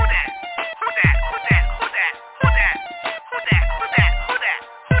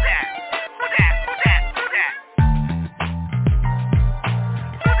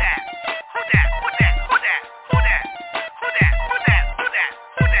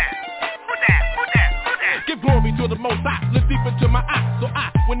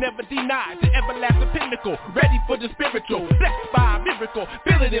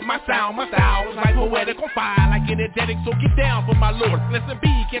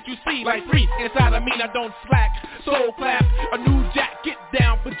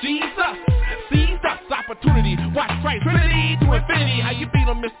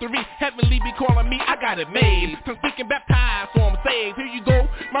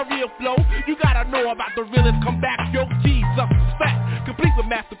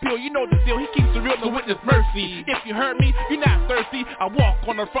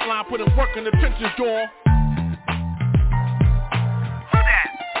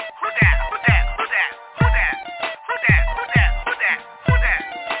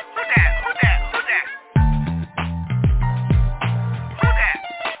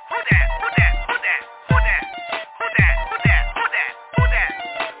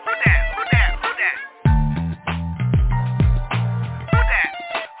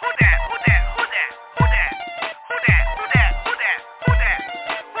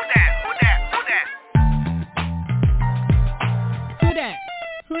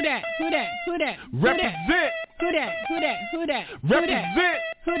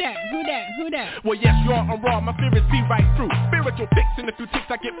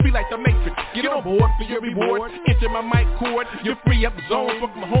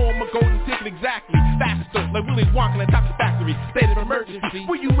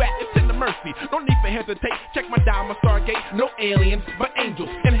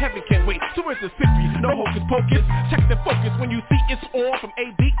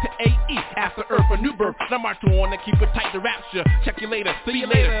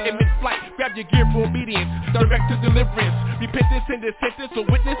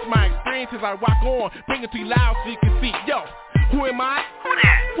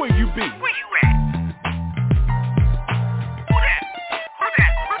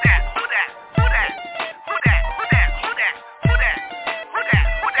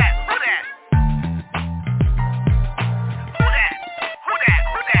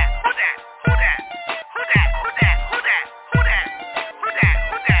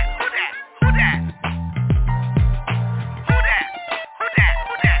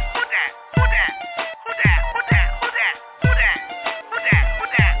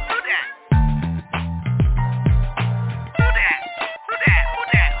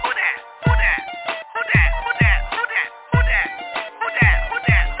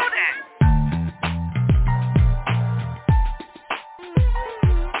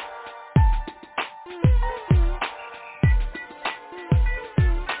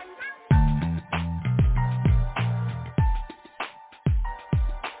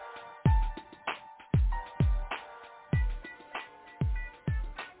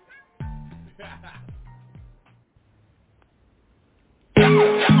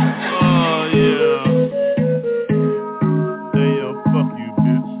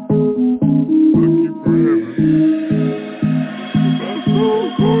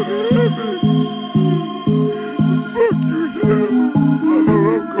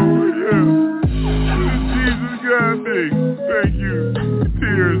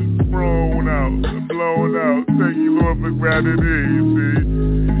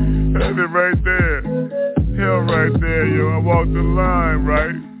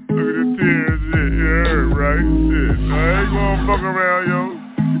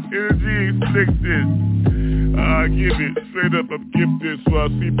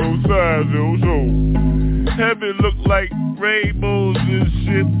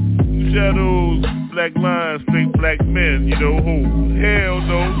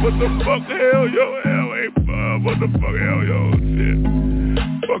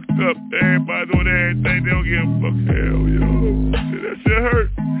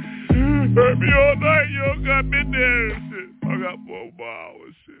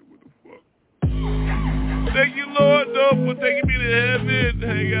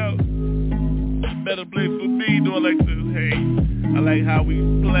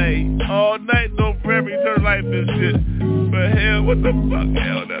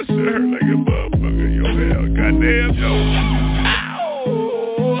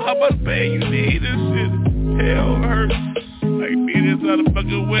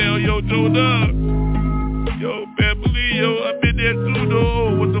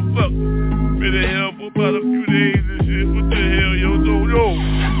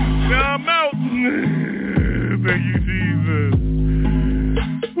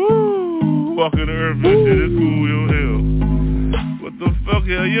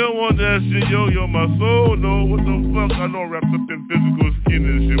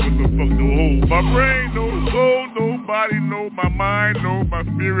 body know, my mind know, my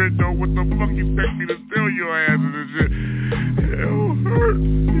spirit know what the fuck you expect me to tell your ass and shit. Hell hurts.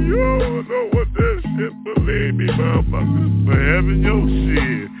 You don't know what that shit, believe me, motherfuckers. For heaven, yo,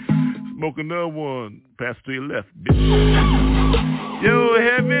 shit. Smoke another one. Pass to your left, bitch. Yo,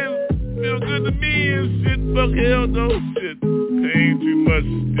 heaven, feel good to me and shit. Fuck hell, no shit. Ain't too much,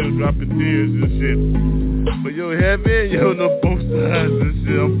 still dropping tears and shit. But yo, heaven, yo, no both sides and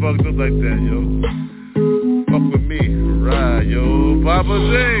shit. I'm fucked up like that, yo. Fuck with me, right, yo. Papa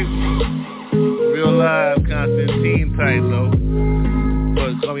James, real live Constantine type, though.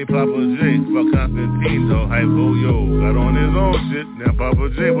 But call me Papa J, fuck Constantine, though. Hypo, yo, got on his own shit. Now Papa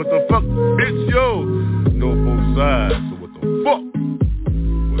J, what the fuck, bitch, yo? No both sides, so what the fuck?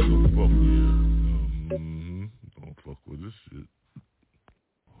 What the fuck, yeah. Don't fuck with this shit.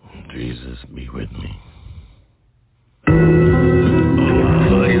 Jesus, be with me. Oh,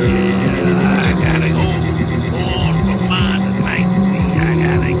 yeah, I gotta go on for mine tonight. See, I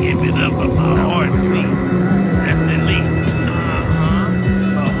gotta give it up for my heart, see. That's the least.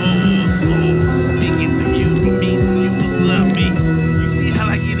 A whole soul. Thinking to you, for me, you will love me. You see how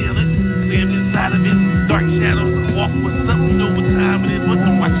I get in it? Live inside of it. Dark shadows and walk with something. You know what time it is. What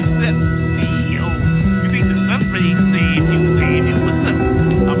to watch your step. See, yo. You think the sun rays save you, what's up?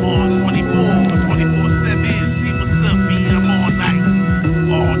 I'm on 24/7. See what's up, me. I'm all night.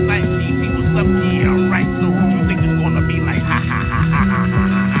 All night, see what's up. Yeah, right. So you think it's gonna be like ha ha ha ha ha ha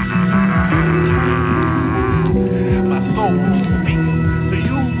ha ha ha. My soul speaks to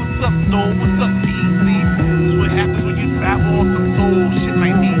you. What's up, no? What's up, me? See, this is what happens when you travel on some soul shit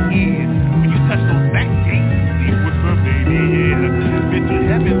like me. Yeah, when you touch those back gates. See what's up, baby. Yeah, been to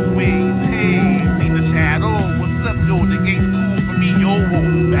heaven's wings. Hey, see the shadow. What's up, yo? The gate's cool for me, yo.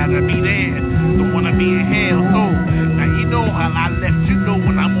 Better be there. Don't wanna be in hell, so now you know how I let you know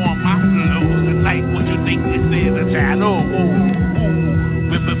when I'm on my flow. Tonight, what you think this is a shadow? Ooh,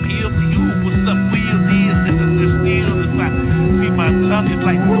 whip appeal to you. What's up, wheel deal? This is the steel. It's like, see my tongue is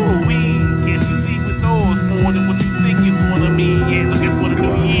like, woo wee. Can't you see with those more than what you think it's gonna be? Yeah, looking for the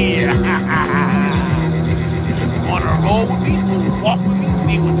new year. Wanna roll with me? Walk with me?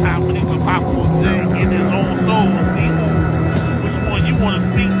 See what time it is with Papa Jack in his own soul. See which one you wanna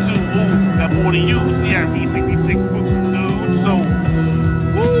speak to? That more than you, CRB 66 boots, dude. So,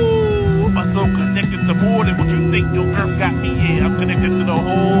 woo, my soul connected to more than what you think your earth got me. Yeah, I'm connected to the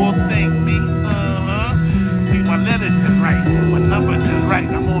whole thing, me. See, my letters is right, my numbers is right.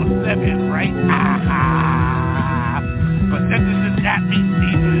 I'm on 7, right? But that just got me.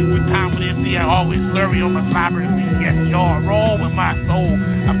 See, with time when see, I always slurry on my slobber. Yes, y'all roll with my soul.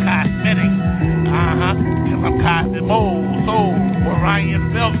 I'm cosmetic. Cause I'm Cosmo, soul, Orion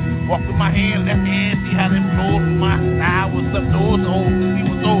Phelps. Walk with my hand, left hand, see how them flow from my style. What's up, those old, see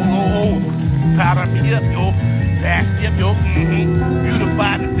what's those old. Powder me up, yo. Fast up, yo.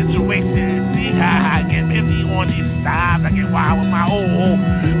 Beautify the situation. See how I get busy on these styles. I get wild with my old.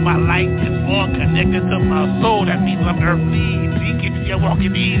 My light is on, connected to my soul. That means I'm earthly. See, keep you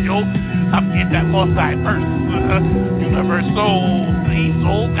walking these, yo. I'm in that multiverse. Universal. See,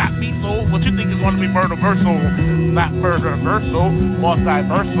 soul got me soul. What you think is going to be murder-versal? Not murder-versal.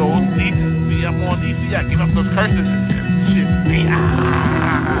 Multiversal. See, I'm on DC. I give up those curses and shit. See,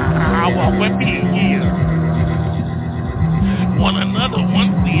 I walk with me, yeah. Want another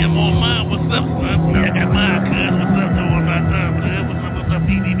one? See, I'm on mine. What's up, son? I got mine, cuz. What's up, though? I'm not done, cuz. What's up,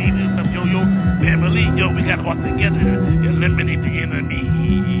 DDD? What's up, yo? Family, yo, we got to walk together. Eliminate the enemy.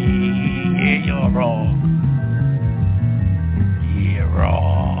 Yeah, you're wrong. Yeah,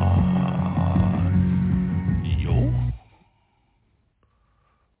 wrong. Yo?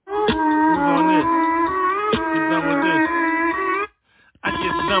 Who's on this? You done with this? I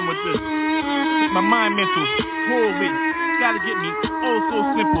get done with this. My mind mental, hold it. Gotta get me, oh so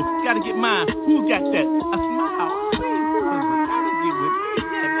simple. Gotta get mine, who got that? A smile, please, gotta get with me.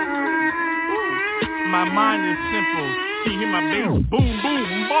 My mind is simple. See, hear my bass, boom, boom,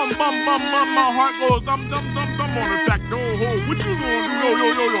 bum, bum, bum, bum. My heart goes dum, dum, dum, dum on the track. Yo, ho, what you gonna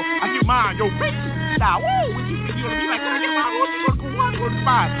do? Yo. I get mine, yo, crazy style. Woo, what you think you gonna be like? I get mine. What you gonna go 1, go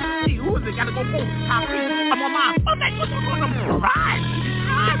 5? See, who is it? Gotta go 4, 5, 3. I'm on mine. Okay, what you gonna do? Right.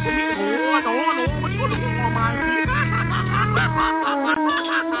 For me, on. What you gonna do on mine?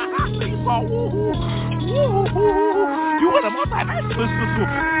 You want a multi-verse?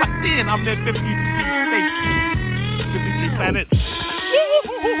 But then I'm that 50 states. 53 planets. See,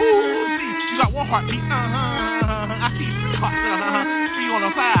 you got one heartbeat. I see 3 hearts. See you on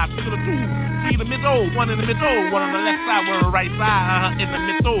the 5, see the 2. See the middle, 1 in the middle, 1 on the left side, 1 on the right side. In the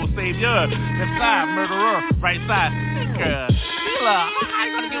middle, savior. Left side, murderer. Right side, seeker. Healer. I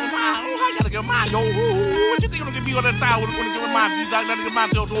gotta get mine. Yo, what you think gonna get me on that side when you get mine. You got to get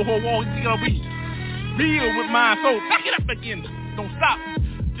mine to the whole wall. You gonna be real with mine. So back it up again. Don't stop.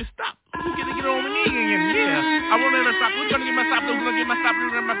 Just stop. You get on the knee again. Yeah. I want to stop. Who's gonna get my stop? Who's gonna get my stop?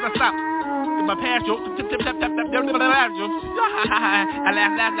 Who's gonna get my stop? If I pass you, I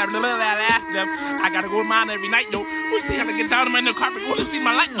gotta go with mine every night, yo. We see how to get down on my new carpet. Want to see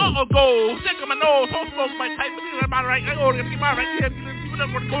my light? Go. Stick on my nose. Hold smoke my tight. But my right. I go to get my right. Yeah, you don't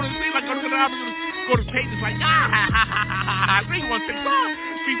want to go to sleep. Like go to the pages like 316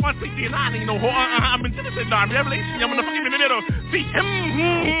 316 you know. I'm in Genesis now. Revelation. I'm gonna fucking in the middle. See him.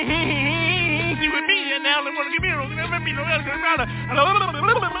 See with me and now they want to give me a little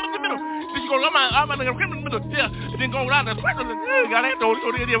She's going I'm in the middle. Yeah. Then go around the circle.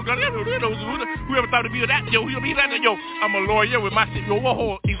 Whoever thought to be that, yo, who'll be that, yo. I'm a lawyer with my shit, yo,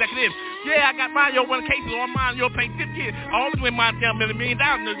 whoa, executive. Yeah, I got mine, yo, one case on mine, yo, paying 50 kids. All the way mine down $1 million.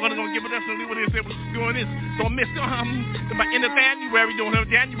 They're gonna give it up so what it is doing this. So I'm missing my end of January, doing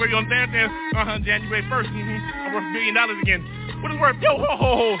January on there, January 1st. I'm worth $1 billion again. What is worth? Yo,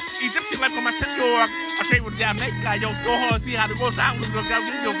 ho. Egyptian life on my shit, yo. I trade with the damn next guy, yo. Go hard, see how it goes out.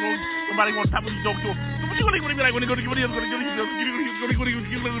 Somebody wants to top of you, joke to him. So what you gonna be like when you go to give it in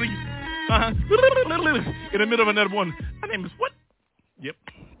the middle of another one? My name is what? Yep.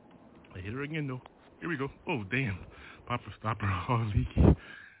 I hit her again, though. Here we go. Oh, damn. Papa stopper all leaky. Oh,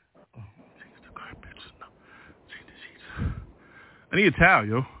 change the carpets. No. Change the sheets. I need a towel,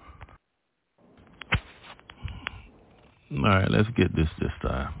 yo. All right, let's get this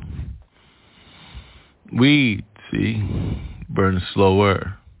time. Weed, see, burns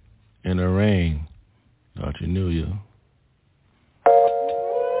slower in the rain. Thought you knew, yo.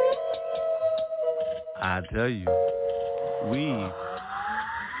 I tell you, weed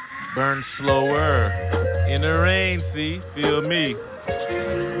burns slower in the rain, see, feel me.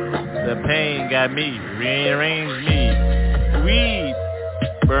 The pain got me, rearranged me. Weed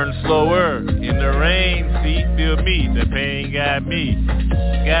burns slower in the rain, see, feel me. The pain got me.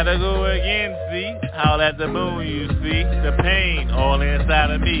 Gotta go again, see. Howl at the moon, you see. The pain all inside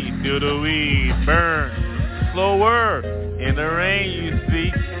of me. Feel the weed burn slower in the rain, you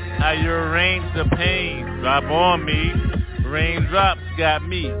see. How you arrange the pain drop on me. Raindrops got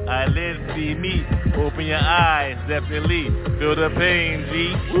me. Eyelids see me. Open your eyes, definitely. Feel the pain,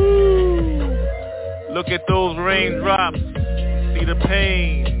 G. Woo! Look at those raindrops. See the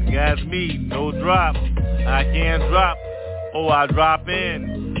pain got me. No drop. I can't drop. Oh, I drop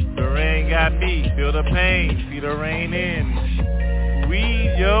in. The rain got me. Feel the pain. See the rain in.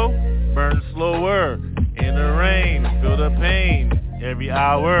 Weed, yo. Burn slower. In the rain. Feel the pain. Every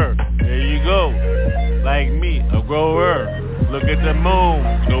hour. There you go. Like me, a grower. Look at the moon.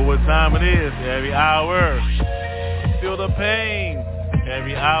 Know what time it is. Every hour. Feel the pain.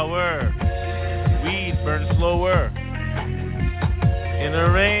 Every hour. Weed burn slower. In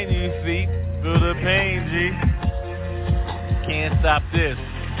the rain, you see. Feel the pain, G. Can't stop this.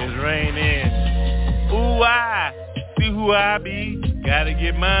 It's raining. Ooh, I see who I be. Gotta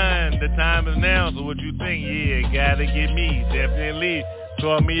get mine. The time is now. So what you think? Yeah, gotta get me. Definitely.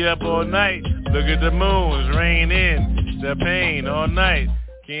 Call me up all night. Look at the moon. It's raining. The pain all night.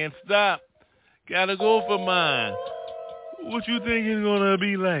 Can't stop. Gotta go for mine. What you think it's gonna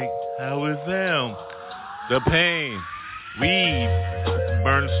be like? How it sound? The pain. Weed.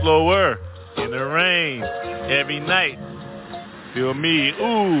 Burn slower. In the rain. Every night. Feel me.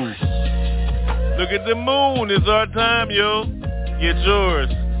 Ooh. Look at the moon. It's our time, yo. Get yours.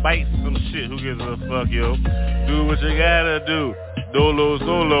 Bite some shit. Who gives a fuck, yo? Do what you gotta do. Dolo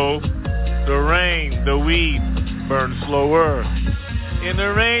solo. The rain. The weed. Burn slower. In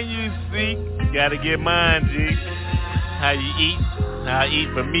the rain, you see. Gotta get mine, G. How you eat? How I eat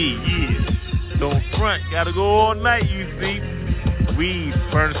for me, yeah. Don't front. Gotta go all night, you see. Weed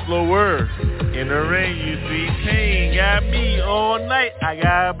burn slower. In the rain, you see. Pain got me all night. I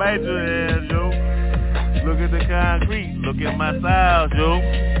gotta bite your ass, yo. Look at the concrete. Look at my style, yo.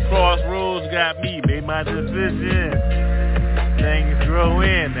 Crossroads got me. Made my decision. Things grow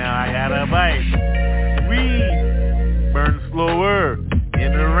in. Now I gotta bite. Weed burn slower.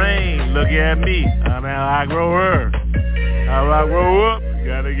 In the rain. Look at me. Now I grow her. How I grow up.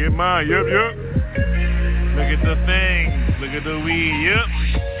 Gotta get mine. Yup. Look at the thing. Look at the weed. Yup.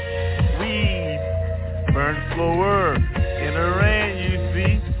 Weed burn slower. In the rain, you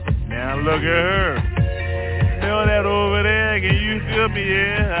see. Now look at her. Feel that over there. Can you feel me?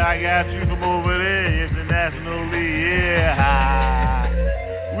 Yeah. I got you from over there. Internationally. Yeah.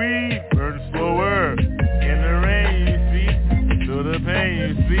 Weed burn slower. In the rain, you see. Feel the pain,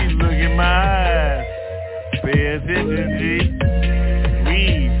 you see. Look in my eyes. Pay attention, G.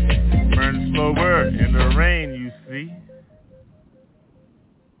 Weed burn slower. In the rain, you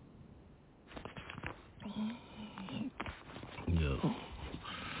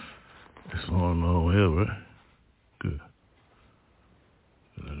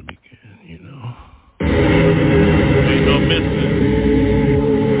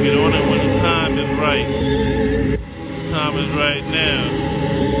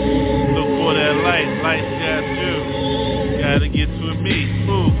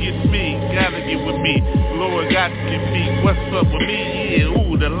get me, gotta get with me. Lord got to get me. What's up with me? Yeah,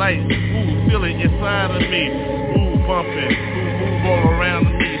 ooh, the light, ooh, feeling inside of me. Ooh, pumping, ooh, move all around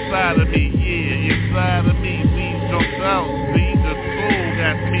me, inside of me. Yeah, inside of me, these jumps out. See, the soul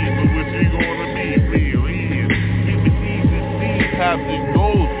got me, but what you gonna be? Real is. Give me these and see how it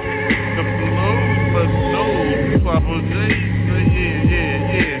goes. The flows must know. Papa J,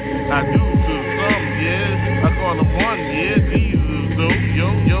 yeah. I do to some, yeah. I call them one, yeah. Jesus, though, yo,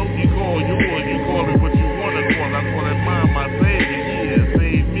 you call yours, you call it what you wanna call. I call it mine, my baby, yeah.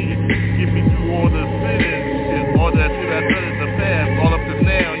 Save me, get me through all the sin, shit, all that shit I done in the past, all up to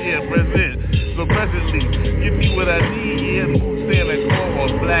now, yeah, present. So presently, give me what I need, yeah. Move Santa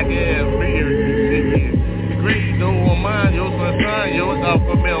Claus, black ass beard, shit, yeah. Green though on mine, yo, sunshine, yo,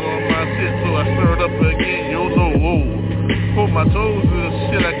 alpha male on my shit, so I stirred up again, yo, no, whoa. Put my toes in the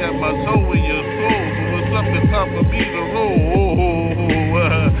shit, I got my toe in your soul. So what's up and top of me the roll?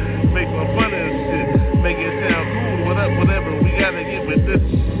 Make some fun of this shit, make it sound cool. Whatever, we gotta get with this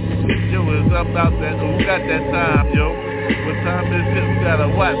shit, yo. It's about that, who got that time, yo? What time is it? We gotta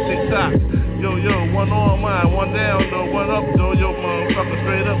watch TikTok. Yo, one on mine, one down, though, one up, though, yo, motherfucker,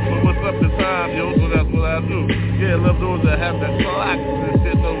 straight up. So what's up this time, yo? So that's what I do. Yeah, love those that have that clock and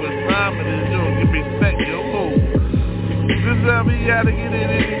shit, know what time it is, yo. Give me respect, yo. This is how we gotta get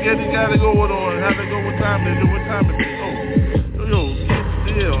it, gotta go on. How to go, what time is it? Oh, yo,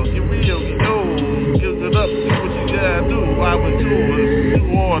 get still, get real, give it up, do what you gotta do. Why would you?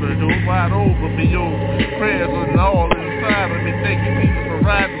 New order, yo, wide over me, yo. Prayers and all inside of me. Thank you, people, for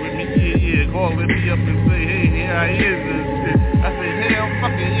riding with me. Yeah, calling me up and say, hey, here I is and shit. I say, hey, I'm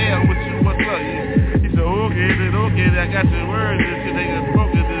fucking, yeah, with you, what's up? He said, okay, I got your words and shit, they got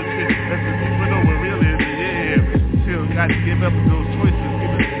spoken this shit. That's the people know what real is, yeah. Got to give up those choices,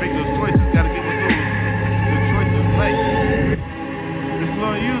 make those choices, got to give up the choices right. It's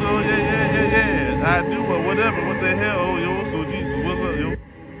on you though, yeah. I do or whatever, what the hell, yo, so Jesus, what's up, yo?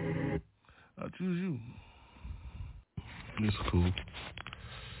 I choose you. It's cool.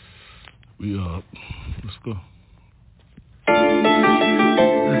 We up. Let's go.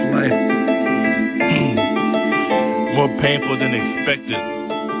 This life more painful than expected.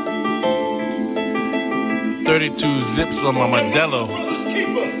 32 zips on my Modelo.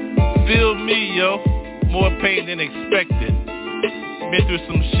 Feel me, yo. More pain than expected. Been through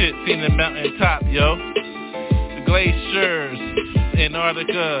some shit, seen the mountaintop, yo. The glaciers,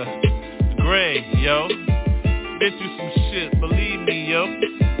 Antarctica, gray, yo. Been through some shit, believe me, yo.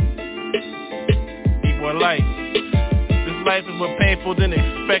 Need more light. This life is more painful than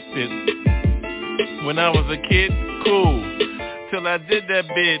expected. When I was a kid, cool. Till I did that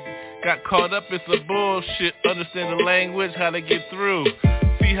bid. Got caught up in some bullshit, understand the language, how to get through.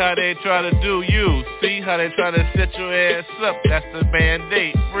 See how they try to do you, see how they try to set your ass up, that's the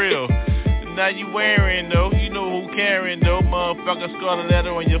Band-Aid, real. Now you wearing though, you know who caring though, motherfucker, scarlet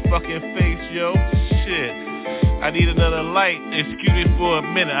letter on your fucking face, yo, shit. I need another light, excuse me for a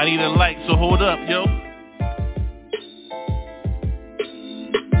minute, I need a light, so hold up, yo.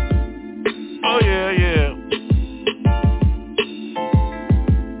 Oh yeah.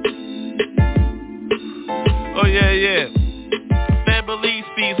 Oh yeah. Family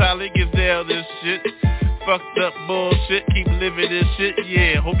fees, how they get down this shit. Fucked up bullshit, keep living this shit,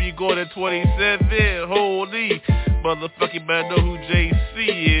 yeah. Hope you go to 27, holy. Motherfucking man know who JC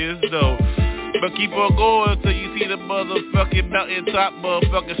is, though. But keep on going until you see the motherfucking mountaintop,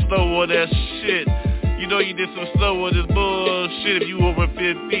 motherfucking snow on that shit. You know you did some snow on this bullshit if you over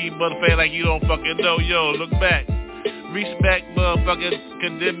 50, motherfucker, like you don't fucking know. Yo, look back. Reach back, motherfucker,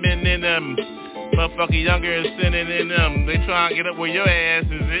 condemning in them. Motherfucker younger and sinning in them. They try to get up where your ass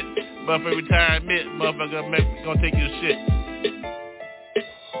is it. Motherfucker retirement, motherfucker gonna take your shit.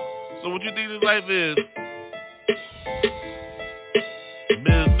 So what you think this life is?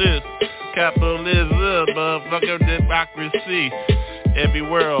 Business, capitalism, motherfucker, democracy. Every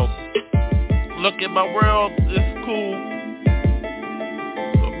world. Look at my world, it's cool.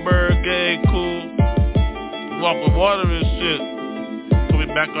 ByrdGang cool. Walk with water and shit. So we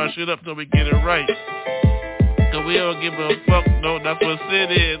back our shit up till we get it right. Cause we don't give a fuck, no, that's what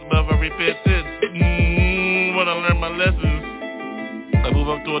sin is, motherfucker, repentance. Wanna learn my lessons. I move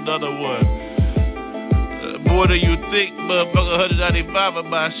up to another one. More than you think, motherfucker, 195 of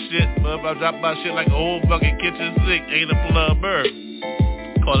my shit. Motherfucker, drop my shit like a whole fucking kitchen sink. Ain't a plumber.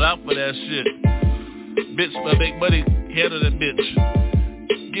 Call out for that shit. Bitch, I make money, handle that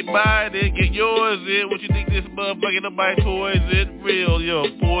bitch. Get mine in, get yours in. What you think this motherfucker nobody toys in? Real, yo,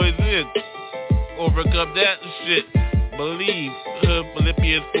 poison. Overcome that shit. Believe.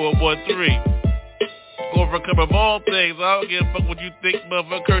 Philippians 4:1-3. overcomer of all things. I don't give a fuck what you think,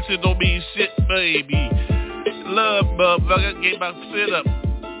 motherfucker. Cursing don't mean shit, baby. Love, motherfucker, get my shit up.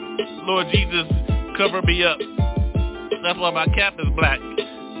 Lord Jesus, cover me up. That's why my cap is black.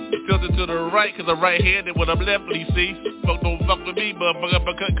 Tilted to the right, cause I'm right-handed when I'm left-handed, see? Fuck don't fuck with me,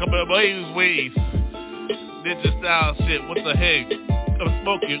 motherfucker, come in my ways. Ninja style shit, what the heck? I'm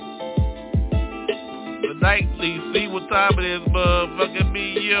smoking. The nightly, see what time it is, motherfucker,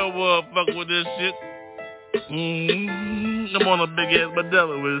 me, yo, motherfucker with this shit. I'm on a big-ass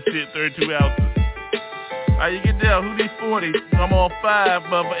Modelo with this shit, 32 ounces. How you get down? Who these 40? I'm on 5,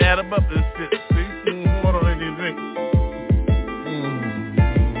 motherfucker, add them up this shit, see? Hold on, I need a drink.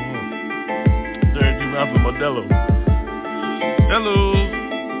 32 ounces of Modelo. Hello.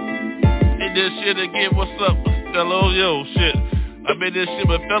 Hey, this shit again, what's up? Hello, yo, shit. I made this shit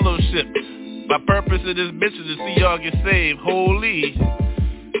with fellowship. My purpose in this mission is to see y'all get saved. Holy.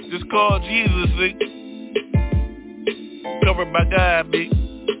 Just call Jesus, see? Covered by God, me.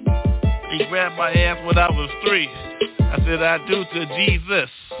 He grabbed my ass when I was 3. I said I do to Jesus.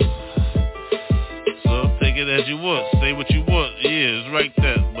 So take it as you want. Say what you want. Yeah, it's right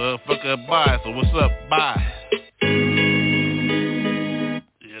there. Motherfucker, bye. So what's up? Bye.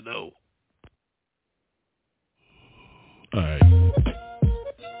 You know. Alright.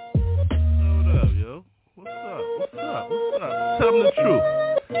 Hold up, yo. What's up? Tell them the truth.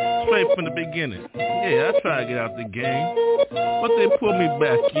 Straight from the beginning. Yeah, I tried to get out the game, but they pulled me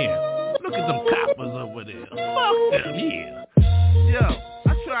back in. Look at them coppers over there. Fuck them, yeah. Yo,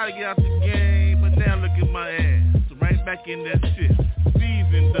 I tried to get out the game, but now look at my ass. Right back in that shit.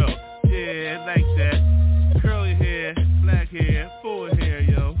 Seasoned though. Yeah, like that. Curly hair, black hair, full hair,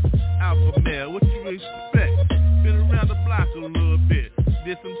 yo. Alpha male, what you expect? Been around the block a little bit.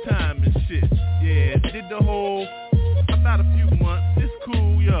 Did some time and shit. Yeah, did the whole, about a few months. It's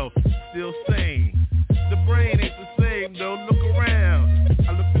cool, yo. Still sane. The brain ain't the same, though. Look around.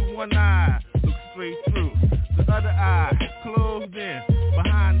 I look through one eye. Look straight through. The other eye closed in.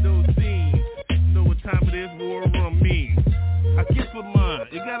 Behind those scenes. You know what time it is, war room means. I kiss with mine.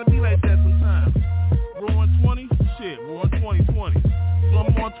 It gotta be like that sometimes. Rolling 20? Shit, rolling 20. So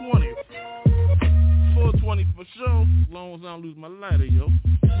I'm on 20. Full 20 for sure, as long as I don't lose my lighter, yo.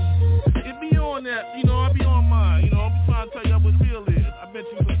 It be on that, you know, I be on mine, you know, I'm trying to tell you what real is. I bet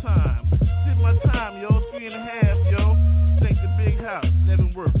you some time. Did my time, yo, 3.5, yo. Thank the big house, never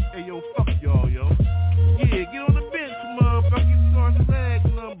work. Hey, yo, fuck y'all, yo. Yeah, get on the bench, motherfucker, start the rag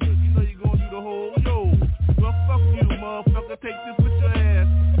numbers. You know you gonna do the whole, yo. Well, fuck you, motherfucker, take this with your ass.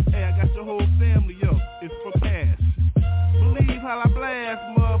 Hey, I got your whole family, yo. It's for cash. Believe how I blast,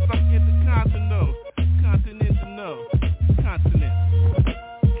 motherfucker, intercontinental. Continent.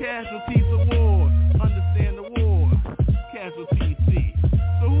 Casualties of war. Understand the war. Casualties, see.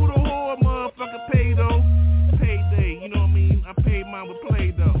 So who the whore motherfucker pay though? Payday, you know what I mean? I paid mine with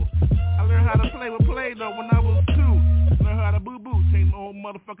Play-Doh. I learned how to play with Play-Doh when I was 2. Learned how to boo-boo, change my own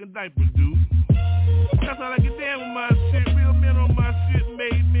motherfucking diapers, dude. That's how I get down with my shit. Real men on my shit.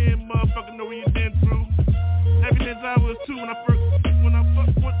 Made men, motherfucker, know what you been through. Ever since I was 2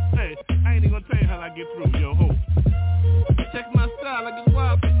 hey, I ain't even gonna tell you how I get through, yo, ho. Check my style, I get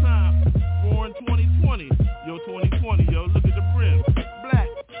wild sometimes. Born 2020, yo, 2020, yo, look at the brim. Black,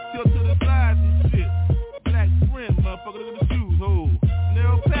 tilt to the sides and shit. Black brim, motherfucker, look at the shoes, ho.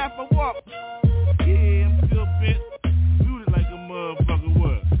 Narrow path I walk. Yeah, I'm still bent. Suited like a motherfucker,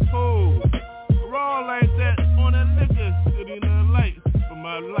 what? Ho. Raw like that, on that liquor. Sitting in the light for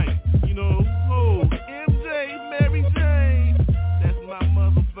my life. You know, ho. MJ, Mary Jane. That's my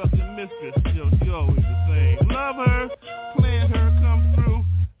motherfucking mistress. Yo, she always the same. Love her. Plan her come through.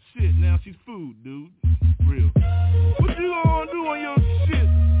 Shit, now she's food, dude. Real. What you gonna do on your shit?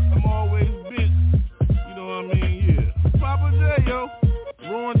 I'm always bent. You know what I mean? Yeah. Papa J, yo.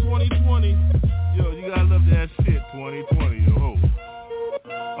 Roaring 2020. Yo, you gotta love that shit, 2020, yo.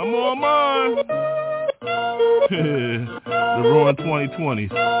 I'm on mine. The Roaring 2020.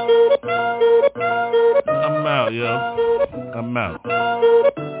 I'm out, yo. I'm out.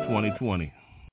 2020.